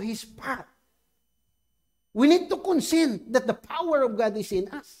will do his part. We need to consent that the power of God is in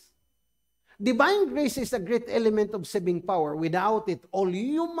us. Divine grace is a great element of saving power. Without it, all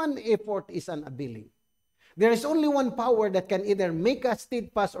human effort is unavailing. There is only one power that can either make us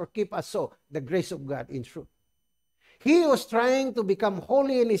steadfast or keep us so, the grace of God in truth. He who is trying to become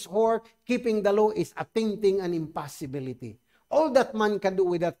holy in his heart, keeping the law, is attempting an impossibility. All that man can do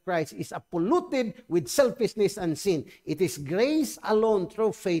without Christ is polluted with selfishness and sin. It is grace alone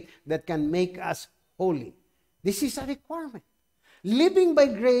through faith that can make us holy. This is a requirement. Living by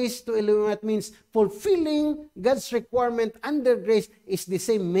grace to illuminate means fulfilling God's requirement under grace is the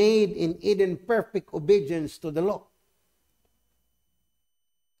same made in Eden perfect obedience to the law.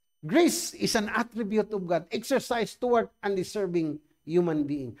 Grace is an attribute of God exercised toward undeserving human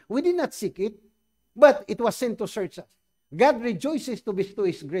being. We did not seek it, but it was sent to search us. God rejoices to bestow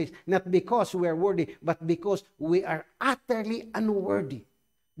his grace, not because we are worthy, but because we are utterly unworthy.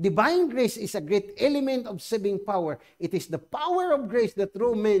 Divine grace is a great element of saving power. It is the power of grace that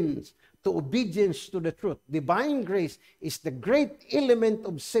draws men to obedience to the truth. Divine grace is the great element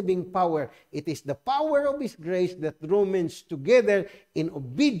of saving power. It is the power of his grace that draws men together in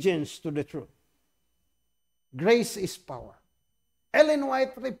obedience to the truth. Grace is power. Ellen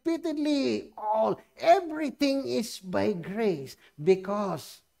White repeatedly, everything is by grace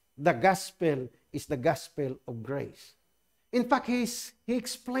because the gospel is the gospel of grace. In fact, he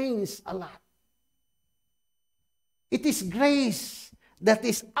explains a lot. It is grace that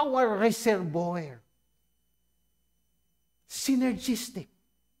is our reservoir. Synergistic.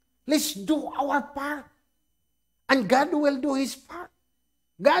 Let's do our part. And God will do his part.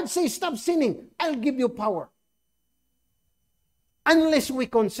 God says, stop sinning. I'll give you power. Unless we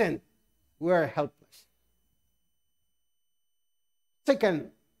consent, we are helpless. Second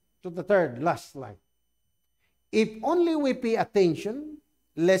to the third, last slide. If only we pay attention,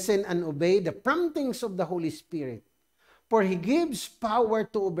 listen, and obey the promptings of the Holy Spirit, for he gives power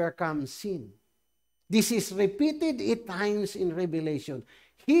to overcome sin. This is repeated 8 times in Revelation.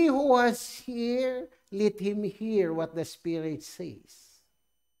 He who was here, let him hear what the Spirit says.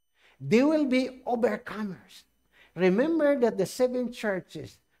 They will be overcomers. Remember that the 7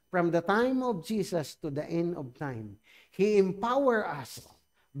 churches, from the time of Jesus to the end of time, he empowered us.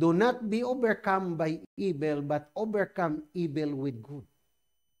 Do not be overcome by evil, but overcome evil with good.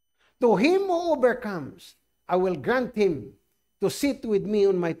 To him who overcomes, I will grant him to sit with me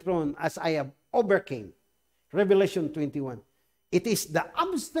on my throne as I have overcame. Revelation 21. It is the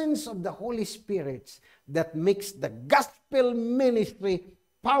absence of the Holy Spirit that makes the gospel ministry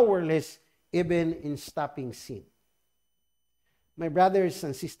powerless even in stopping sin. My brothers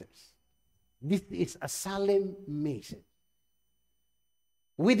and sisters, this is a solemn message.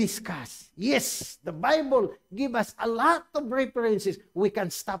 We discuss, yes, the Bible gives us a lot of references. We can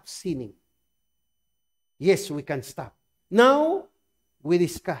stop sinning. Yes, we can stop. Now, we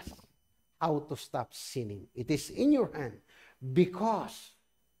discuss how to stop sinning. It is in your hand. Because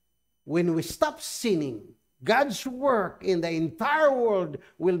when we stop sinning, God's work in the entire world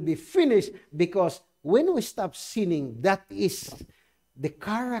will be finished. Because when we stop sinning, that is the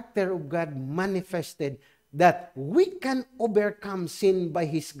character of God manifested, that we can overcome sin by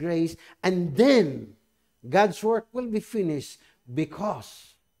His grace, and then God's work will be finished,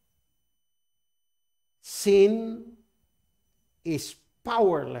 because sin is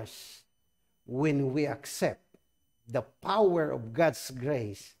powerless when we accept the power of God's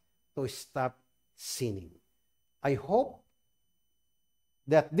grace to stop sinning. I hope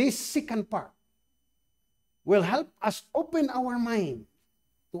that this second part will help us open our mind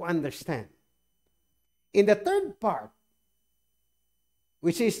to understand. In the third part,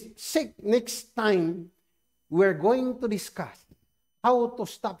 which is next time, we're going to discuss how to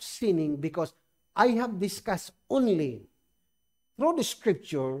stop sinning, because I have discussed only through the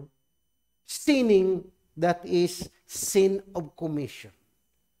scripture sinning that is sin of commission.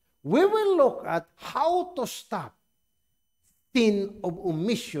 We will look at how to stop sin of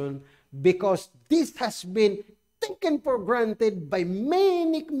omission, because this has been taken for granted by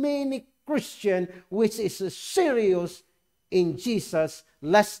many Christians, which is serious in Jesus'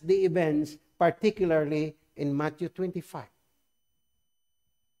 last day events, particularly in Matthew 25.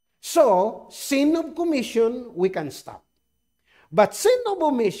 So, sin of commission, we can stop. But sin of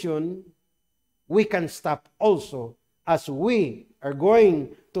omission, we can stop also, as we are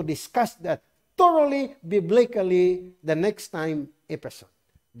going to discuss that thoroughly, biblically, the next time episode.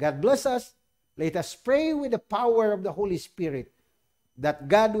 God bless us. Let us pray with the power of the Holy Spirit that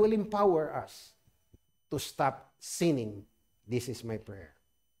God will empower us to stop sinning. This is my prayer.